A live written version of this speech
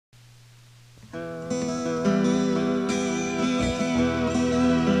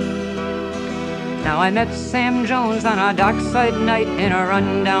Now I met Sam Jones on a dockside night in a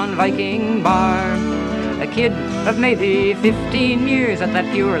rundown Viking bar. A kid of maybe 15 years at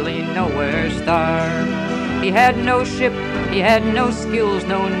that purely nowhere star. He had no ship, he had no skills,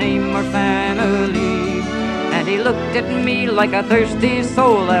 no name or family. And he looked at me like a thirsty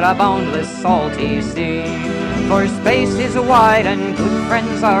soul at a boundless salty sea. For space is wide and good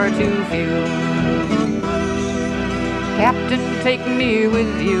friends are too few. Captain, take me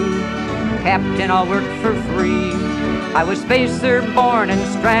with you. Captain, I'll work for free. I was spacer born and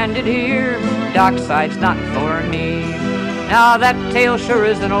stranded here. Dockside's not for me. Now that tale sure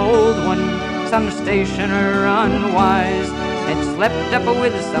is an old one. Some stationer unwise had slept up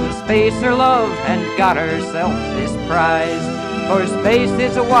with some spacer love and got herself this prize. For space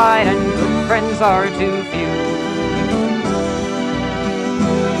is wide and good friends are too few.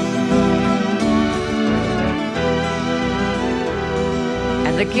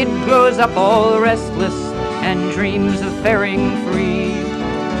 And the kid grows up all restless and dreams of faring free,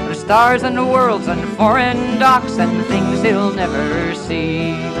 of stars and worlds and foreign docks and things he'll never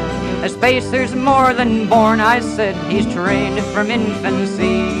see. A spacer's more than born, I said, he's trained from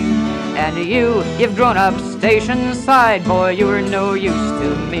infancy. And you've grown up station side, boy, you're no use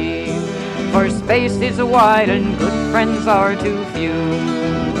to me. For space is wide and good friends are too few.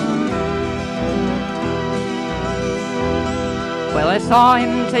 Well, I saw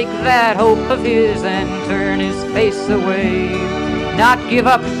him take that hope of his and turn his face away. Not give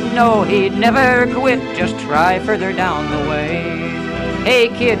up, no, he'd never quit, just try further down the way. Hey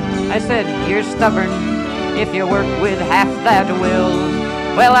kid, I said, you're stubborn if you work with half that will.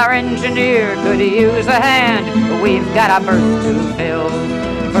 Well, our engineer could use a hand, but we've got a berth to fill.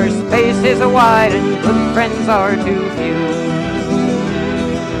 For space is wide and good friends are too few.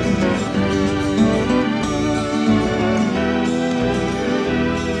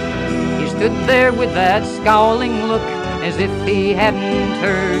 Stood there with that scowling look as if he hadn't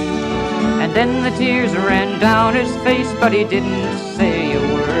heard. And then the tears ran down his face, but he didn't say a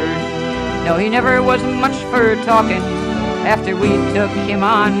word. No, he never was much for talking after we took him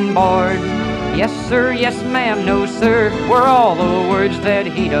on board. Yes sir, yes ma'am, no sir, were all the words that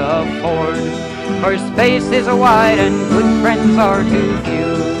he'd afford. For space is wide and good friends are too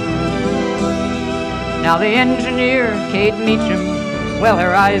few. Now the engineer, Kate Meacham, well,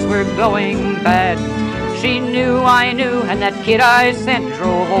 her eyes were going bad. She knew I knew, and that kid I sent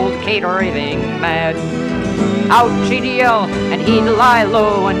drove old Kate raving mad. Out she'd yell, and he'd lie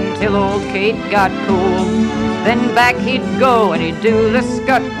low until old Kate got cool. Then back he'd go, and he'd do the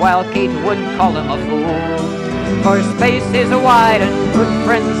scut, while Kate would call him a fool. For space is wide, and good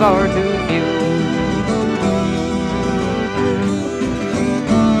friends are too few.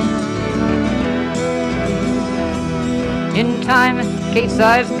 In time, Kate's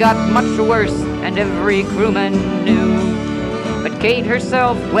eyes got much worse, and every crewman knew. But Kate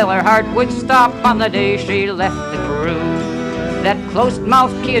herself, well, her heart would stop on the day she left the crew. That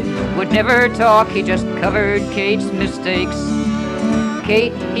close-mouthed kid would never talk, he just covered Kate's mistakes.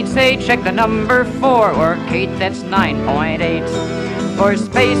 Kate, he'd say, check the number 4, or Kate, that's 9.8. For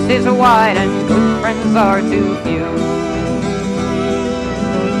space is wide and good friends are too few.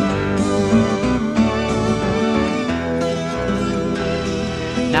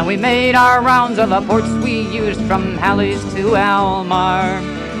 Now we made our rounds of the ports we used from Halley's to Almar.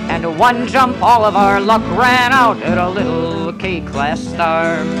 And one jump all of our luck ran out at a little K-class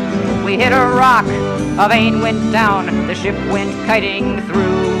star. We hit a rock, a vane went down, the ship went kiting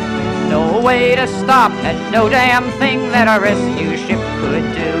through. No way to stop and no damn thing that a rescue ship could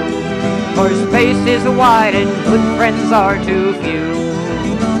do. For space is wide and good friends are too few.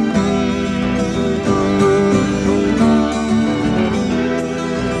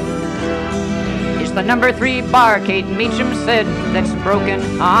 The number 3 bar, Kate Meacham said, that's broken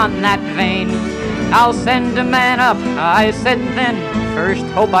on that vein. I'll send a man up, I said then, first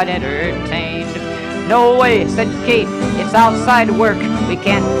hope I'd entertained. No way, said Kate, it's outside work, we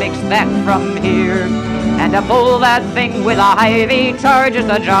can't fix that from here. And to pull that thing with a high-V charge is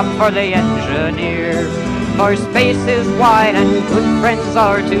a job for the engineer. For space is wide and good friends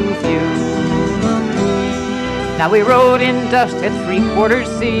are too few. Now we rode in dust at 3/4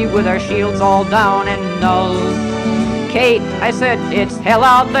 sea with our shields all down and null. Kate, I said, it's hell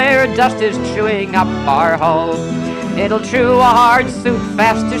out there, dust is chewing up our hull. It'll chew a hard suit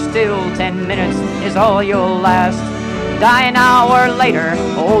faster still, 10 minutes is all you'll last. Die an hour later,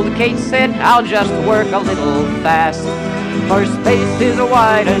 old Kate said, I'll just work a little fast. For space is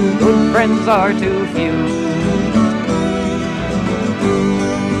wide and good friends are too few.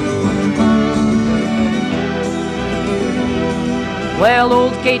 Well,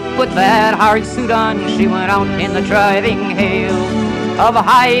 old Kate put that hard suit on. She went out in the driving hail of a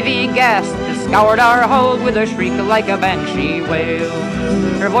Hy-Vee gas that scoured our hull with a shriek like a banshee wail.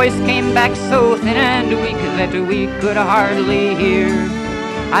 Her voice came back so thin and weak that we could hardly hear.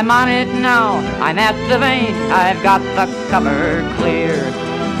 I'm on it now, I'm at the vein, I've got the cover clear.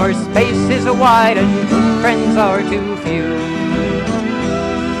 For space is wide and good friends are too few.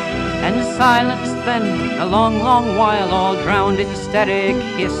 And silence then, a long, long while, all drowned in static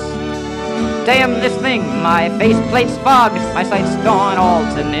hiss. Damn this thing, my faceplate's fogged, my sight's gone all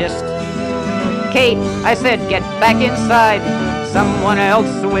to mist. Kate, I said, get back inside, someone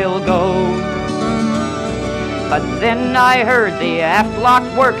else will go. But then I heard the aft lock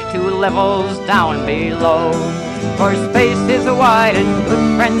work 2 levels down below. For space is wide and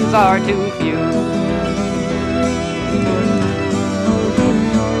good friends are too few.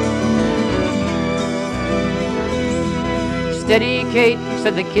 Steady, Kate,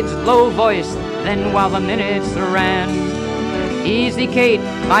 said the kid's low voice, then while the minutes ran. Easy, Kate,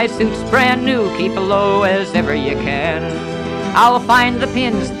 my suit's brand new, keep low as ever you can. I'll find the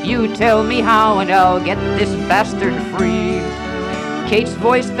pins, you tell me how, and I'll get this bastard free. Kate's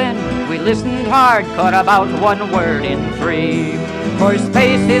voice then, we listened hard, caught about 1 word in 3. For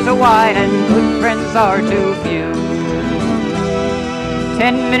space is wide and good friends are too few.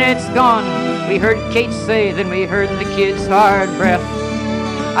 10 minutes gone, we heard Kate say, then we heard the kid's hard breath.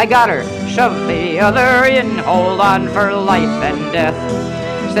 I got her, shove the other in, hold on for life and death.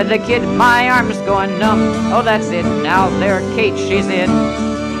 Said the kid, my arm's going numb, oh that's it, now there Kate, she's in.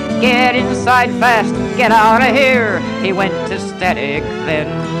 Get inside fast, get out of here, he went to static then.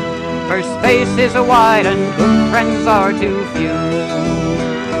 For space is wide and good friends are too few.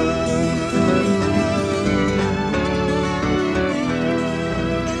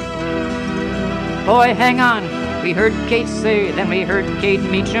 Boy, hang on, we heard Kate say, then we heard Kate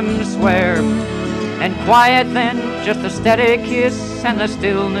Meacham swear. And quiet then, just a static hiss and the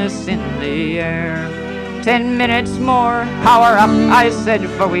stillness in the air. 10 minutes more, power up, I said,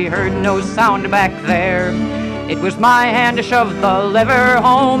 for we heard no sound back there. It was my hand to shove the lever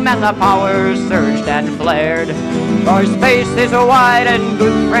home and the power surged and flared. For space is wide and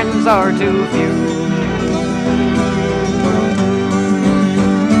good friends are too few.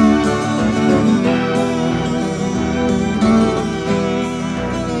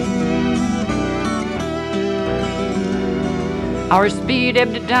 Our speed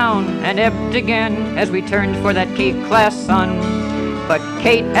ebbed down and ebbed again as we turned for that K-class sun. But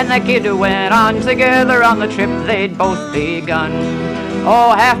Kate and the kid went on together on the trip they'd both begun.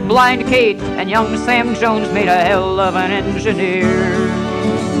 Oh, half-blind Kate and young Sam Jones made a hell of an engineer.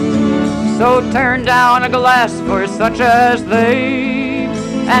 So turn down a glass for such as they,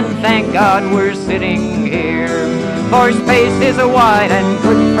 and thank God we're sitting here. For space is wide and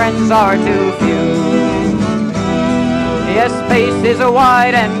good friends are too few. Yes, space is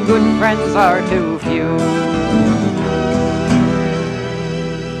wide and good friends are too few.